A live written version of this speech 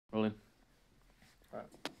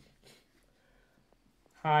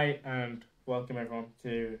Hi, and welcome everyone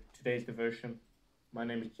to today's devotion. My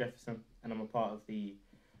name is Jefferson, and I'm a part of the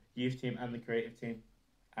youth team and the creative team.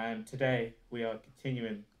 And today we are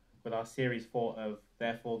continuing with our series 4 of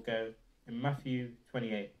Therefore Go. In Matthew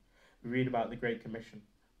 28, we read about the Great Commission,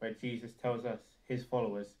 where Jesus tells us, his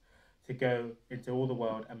followers, to go into all the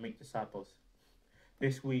world and make disciples.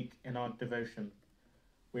 This week in our devotion,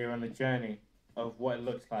 we are on a journey of what it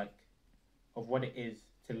looks like, of what it is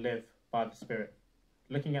to live by the Spirit.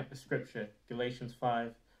 Looking at the scripture, Galatians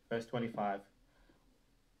 5, verse 25,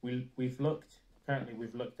 we've looked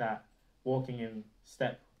at walking in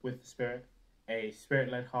step with the Spirit, a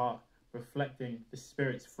Spirit-led heart, reflecting the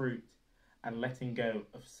Spirit's fruit, and letting go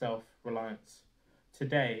of self-reliance.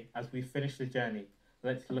 Today, as we finish the journey,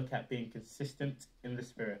 let's look at being consistent in the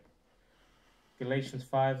Spirit. Galatians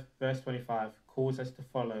 5, verse 25 calls us to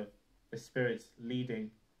follow the Spirit's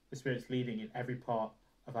leading in every part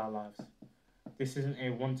of our lives. This isn't a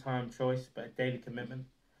one-time choice, but a daily commitment.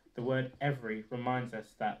 The word every reminds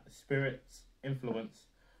us that the Spirit's influence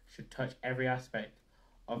should touch every aspect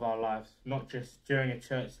of our lives, not just during a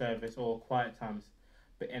church service or quiet times,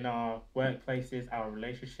 but in our workplaces, our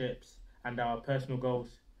relationships, and our personal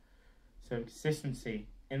goals. So consistency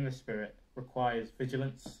in the Spirit requires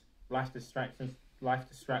vigilance, life distractions like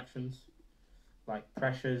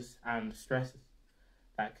pressures and stresses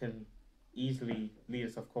that can easily lead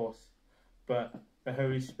us, of course. But the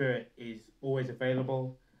Holy Spirit is always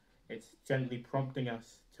available. It's gently prompting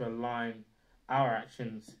us to align our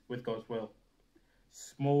actions with God's will.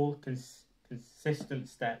 Small, consistent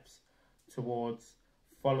steps towards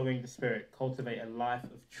following the Spirit cultivate a life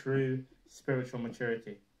of true spiritual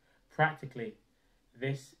maturity. Practically,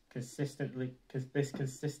 this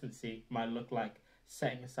consistency might look like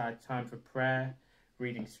setting aside time for prayer,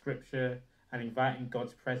 reading scripture, and inviting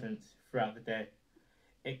God's presence throughout the day.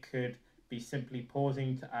 It could be simply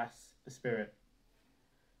pausing to ask the Spirit,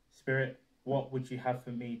 what would you have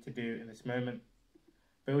for me to do in this moment?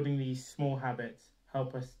 Building these small habits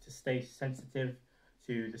help us to stay sensitive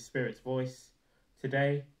to the Spirit's voice.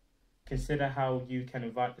 Today, consider how you can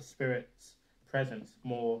invite the Spirit's presence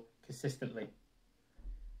more consistently.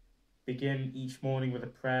 Begin each morning with a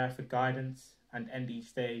prayer for guidance and end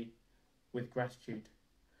each day with gratitude.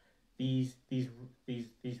 These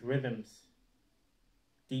rhythms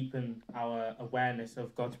deepen our awareness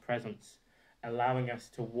of God's presence, allowing us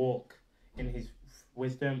to walk in his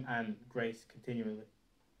wisdom and grace continually.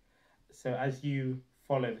 So as you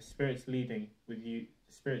follow the Spirit's leading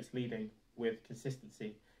with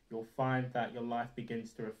consistency, you'll find that your life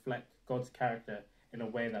begins to reflect God's character in a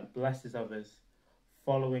way that blesses others.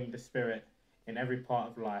 Following the Spirit in every part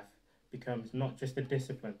of life becomes not just a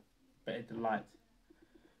discipline, but a delight.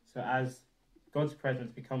 So as God's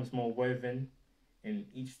presence becomes more woven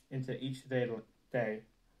into each day,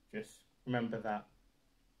 just remember that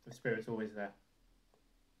the Spirit's always there.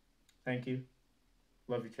 Thank you.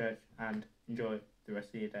 Love you, church, and enjoy the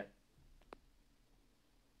rest of your day.